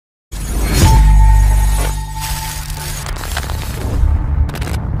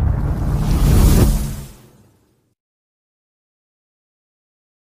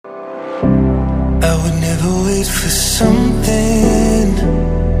wait for something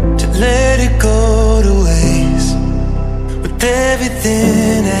to let it go to waste, with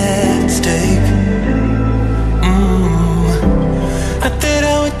everything at stake. Not that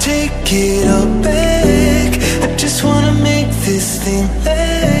I would take it all back, I just wanna make this thing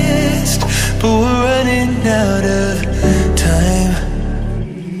last, but we're running out of time.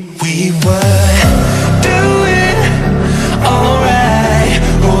 We were doing alright,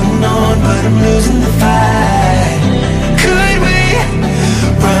 holding on, but I'm losing the fight. Could we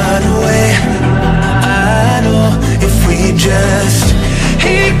run away? I know if we just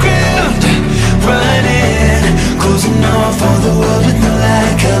hit ground, running, closing off all the world with no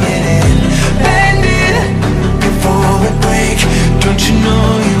light coming in, bending before we break. Don't you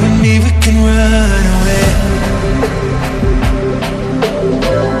know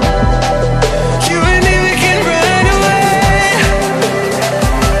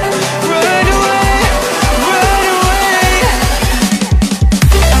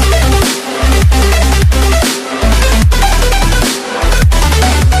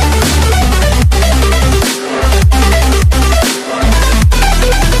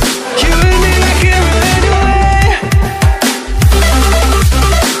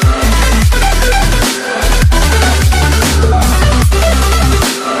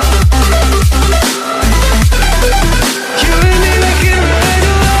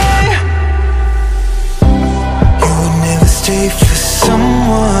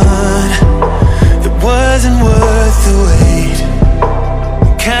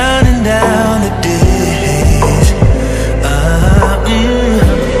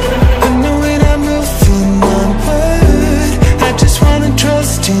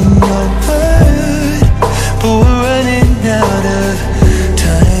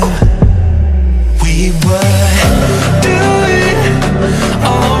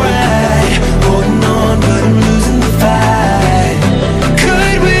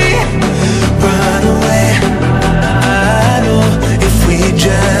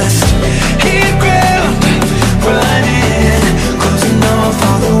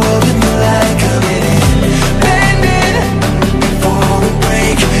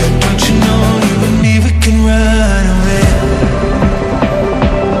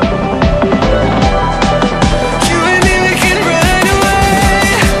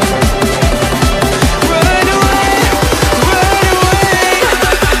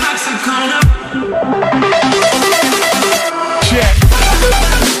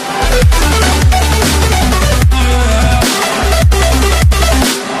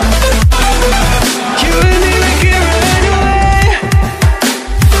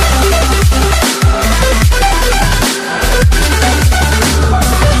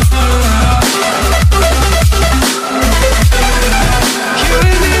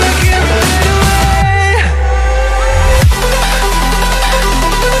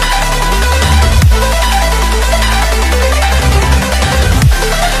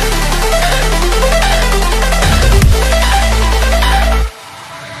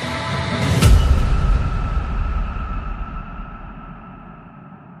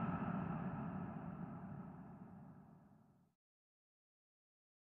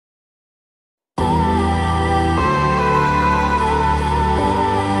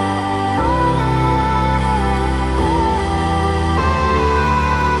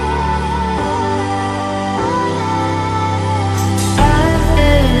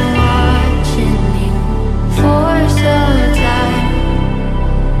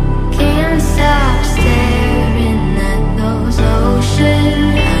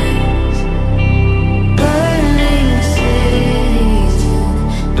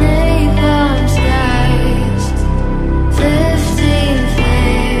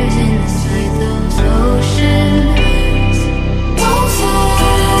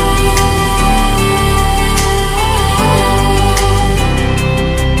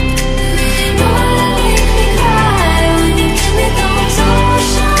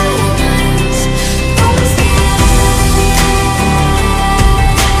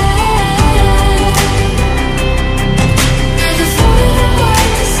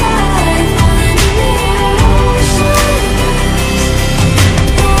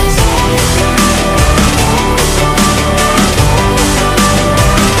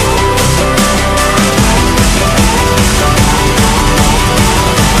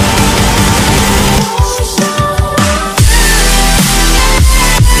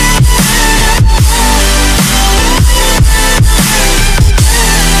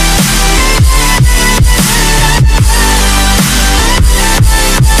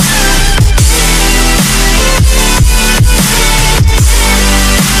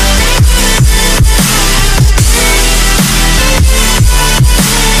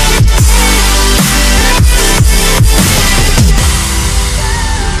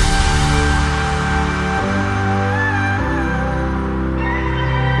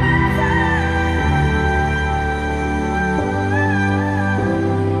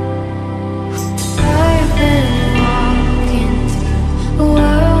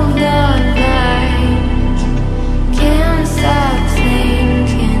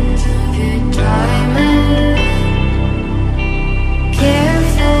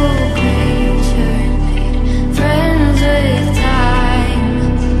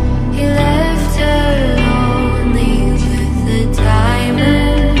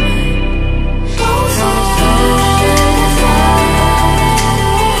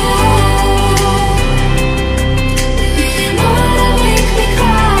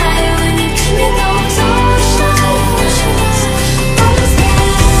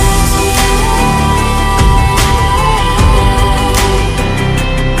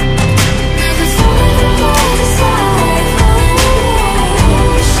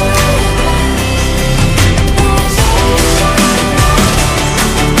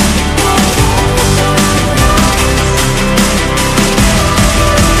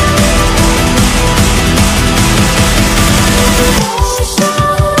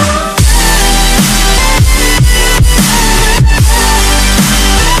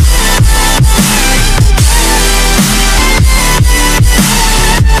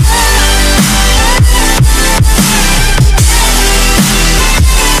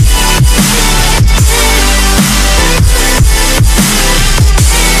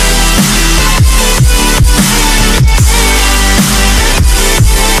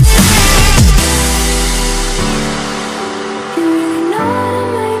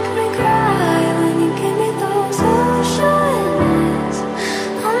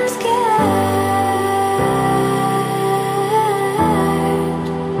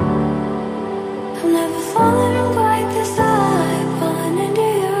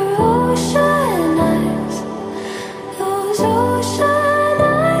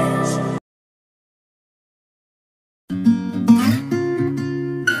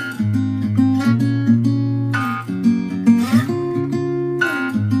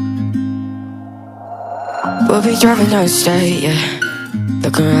We'll be driving down the state, yeah.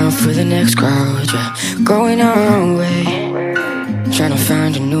 Looking around for the next crowd, yeah. Going our own way, trying to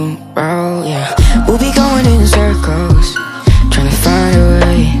find a new route, yeah. We'll be going in circles, trying to find a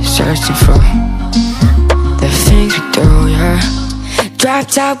way, searching for the things we do, yeah. Drop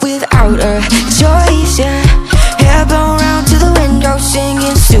top without a choice, yeah. Hair blown round to the window,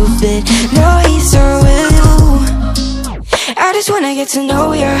 singing stupid noise. Or will you? I just wanna get to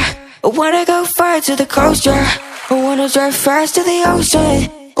know ya. I wanna go far to the coast, yeah. I wanna drive fast to the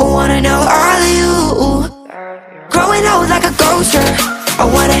ocean. I wanna know all of you. Growing old like a ghost, yeah. I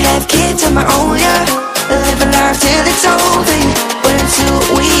wanna have kids of my own, yeah. Live a life till it's over, yeah. But until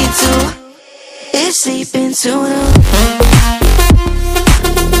we do, it's sleeping too long.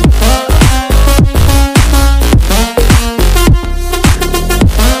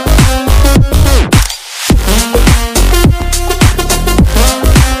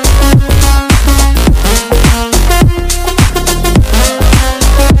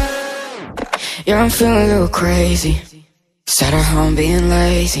 Yeah, I'm feeling a little crazy. Sat at home being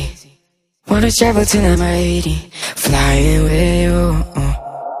lazy. Wanna travel till I'm 80, flying with you.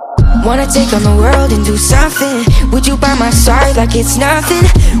 Wanna take on the world and do something. Would you by my side like it's nothing?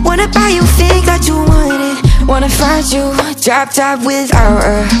 Wanna buy you things that you wanted. Wanna find you, drop top without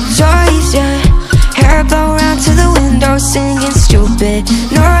a choice, yeah. Hair blow round to the window, singing stupid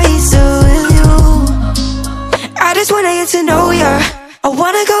noise. With you, I just wanna get to know ya. I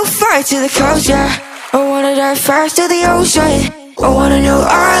wanna go far to the coast, yeah. I wanna dive fast to the ocean. I wanna know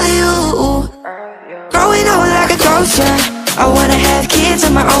all of you. Growing old like a ghost, yeah. I wanna have kids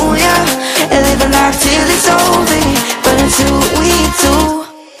of my own, yeah. And live a life till it's over. But until we do,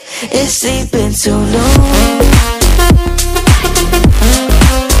 it's sleeping too long.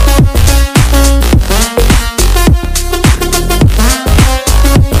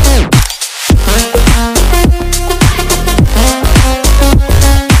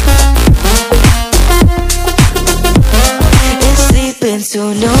 Too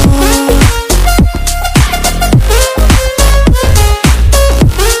long.